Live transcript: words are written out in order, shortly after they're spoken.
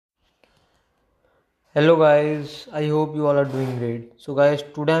Hello guys, I hope you all are doing great. So guys,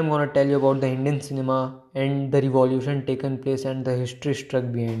 today I'm gonna tell you about the Indian cinema and the revolution taken place and the history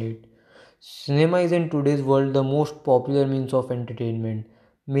struck behind it. Cinema is in today's world the most popular means of entertainment.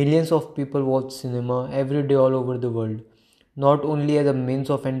 Millions of people watch cinema every day all over the world, not only as a means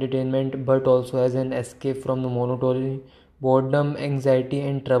of entertainment but also as an escape from the monotony, boredom, anxiety,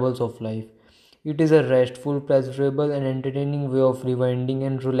 and troubles of life. It is a restful, pleasurable, and entertaining way of rewinding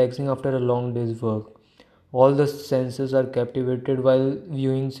and relaxing after a long day's work. All the senses are captivated while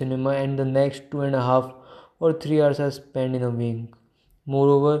viewing cinema, and the next 2.5 or 3 hours are spent in a wink.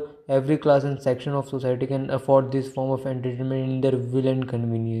 Moreover, every class and section of society can afford this form of entertainment in their will and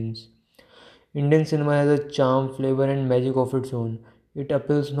convenience. Indian cinema has a charm, flavor, and magic of its own. It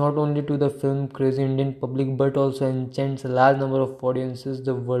appeals not only to the film crazy Indian public but also enchants a large number of audiences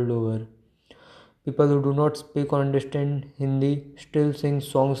the world over. People who do not speak or understand Hindi still sing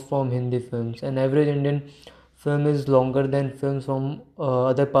songs from Hindi films. An average Indian film is longer than films from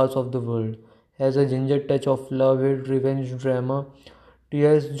other parts of the world. Has a ginger touch of love, hate, revenge, drama,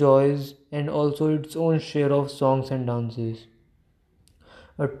 tears, joys, and also its own share of songs and dances.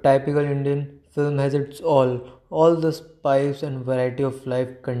 A typical Indian film has its all the spice and variety of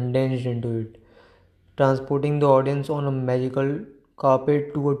life condensed into it, transporting the audience on a magical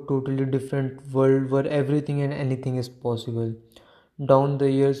carpet to a totally different world where everything and anything is possible. Down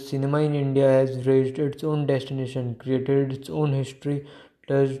the years, cinema in India has reached its own destination, created its own history,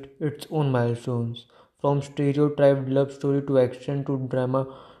 touched its own milestones. From stereotyped love story to action to drama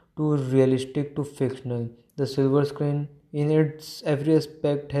to realistic to fictional, the silver screen, in its every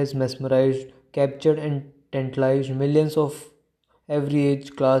aspect, has mesmerized, captured, and tantalized millions of every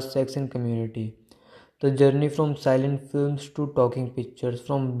age, class, sex, and community. The journey from silent films to talking pictures,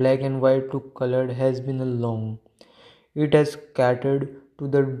 from black and white to colored, has been a long. It has catered to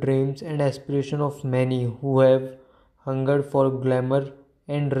the dreams and aspirations of many who have hungered for glamour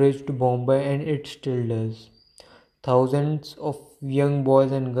and reached Bombay, and it still does. Thousands of young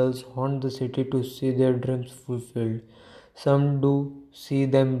boys and girls haunt the city to see their dreams fulfilled. Some do see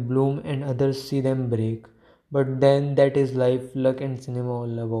them bloom and others see them break. But then that is life, luck, and cinema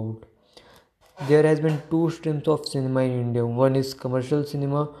all about. There has been two streams of cinema in India. One is commercial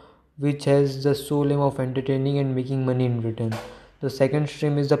cinema, which has the sole aim of entertaining and making money in return. The second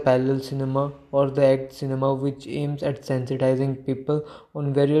stream is the parallel cinema or the act cinema, which aims at sensitizing people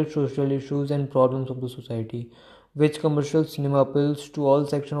on various social issues and problems of the society. Which commercial cinema appeals to all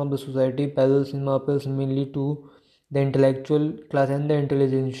sections of the society, parallel cinema appeals mainly to the intellectual class and the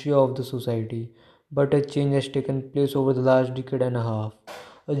intelligentsia of the society. But a change has taken place over the last decade and a half.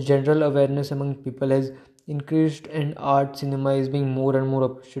 A general awareness among people has increased, and art cinema is being more and more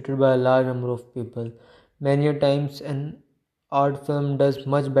appreciated by a large number of people. Many a times, an art film does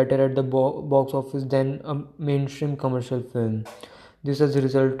much better at the box office than a mainstream commercial film. This has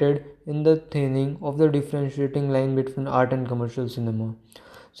resulted in the thinning of the differentiating line between art and commercial cinema.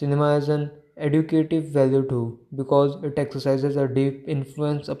 Cinema has an educative value too because it exercises a deep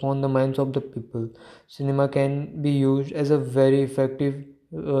influence upon the minds of the people. Cinema can be used as a very effective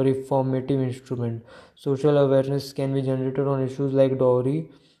reformative instrument. Social awareness can be generated on issues like dowry,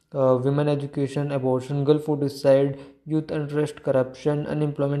 women education, abortion, Gulf foodicide, youth unrest, corruption,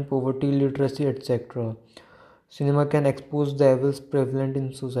 unemployment, poverty, literacy, etc. Cinema can expose the evils prevalent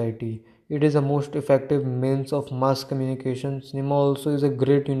in society. It is the most effective means of mass communication. Cinema also is a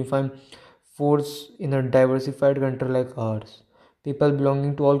great unifying force in a diversified country like ours. People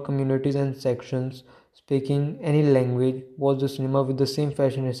belonging to all communities and sections, speaking any language, watch the cinema with the same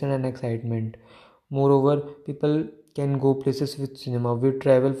fascination and excitement. Moreover, people can go places with cinema. We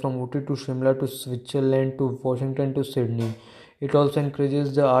travel from Ooty to Shimla to Switzerland to Washington to Sydney. It also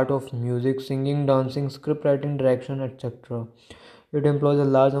encourages the art of music, singing, dancing, script writing, direction, etc. It employs a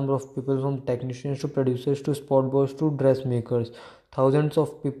large number of people from technicians to producers to spot boys to dressmakers. Thousands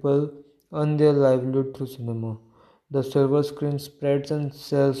of people earn their livelihood through cinema. The silver screen spreads and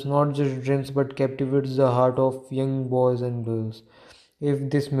sells not just dreams but captivates the heart of young boys and girls. If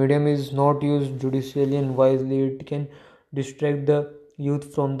this medium is not used judiciously and wisely, it can distract the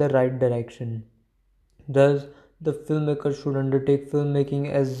youth from the right direction. Thus, the filmmaker should undertake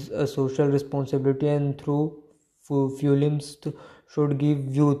filmmaking as a social responsibility and through films should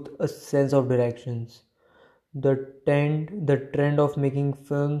give youth a sense of directions. The trend of making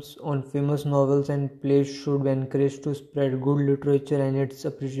films on famous novels and plays should be encouraged to spread good literature and its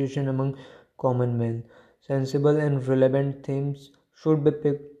appreciation among common men. Sensible and relevant themes should be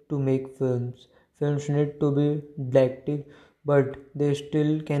picked to make films. Films need to be didactic, but they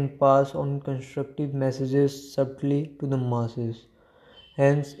still can pass on constructive messages subtly to the masses.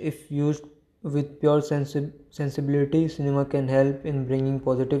 Hence, if used with pure sensibility, cinema can help in bringing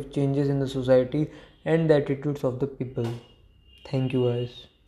positive changes in the society and the attitudes of the people. Thank you, guys.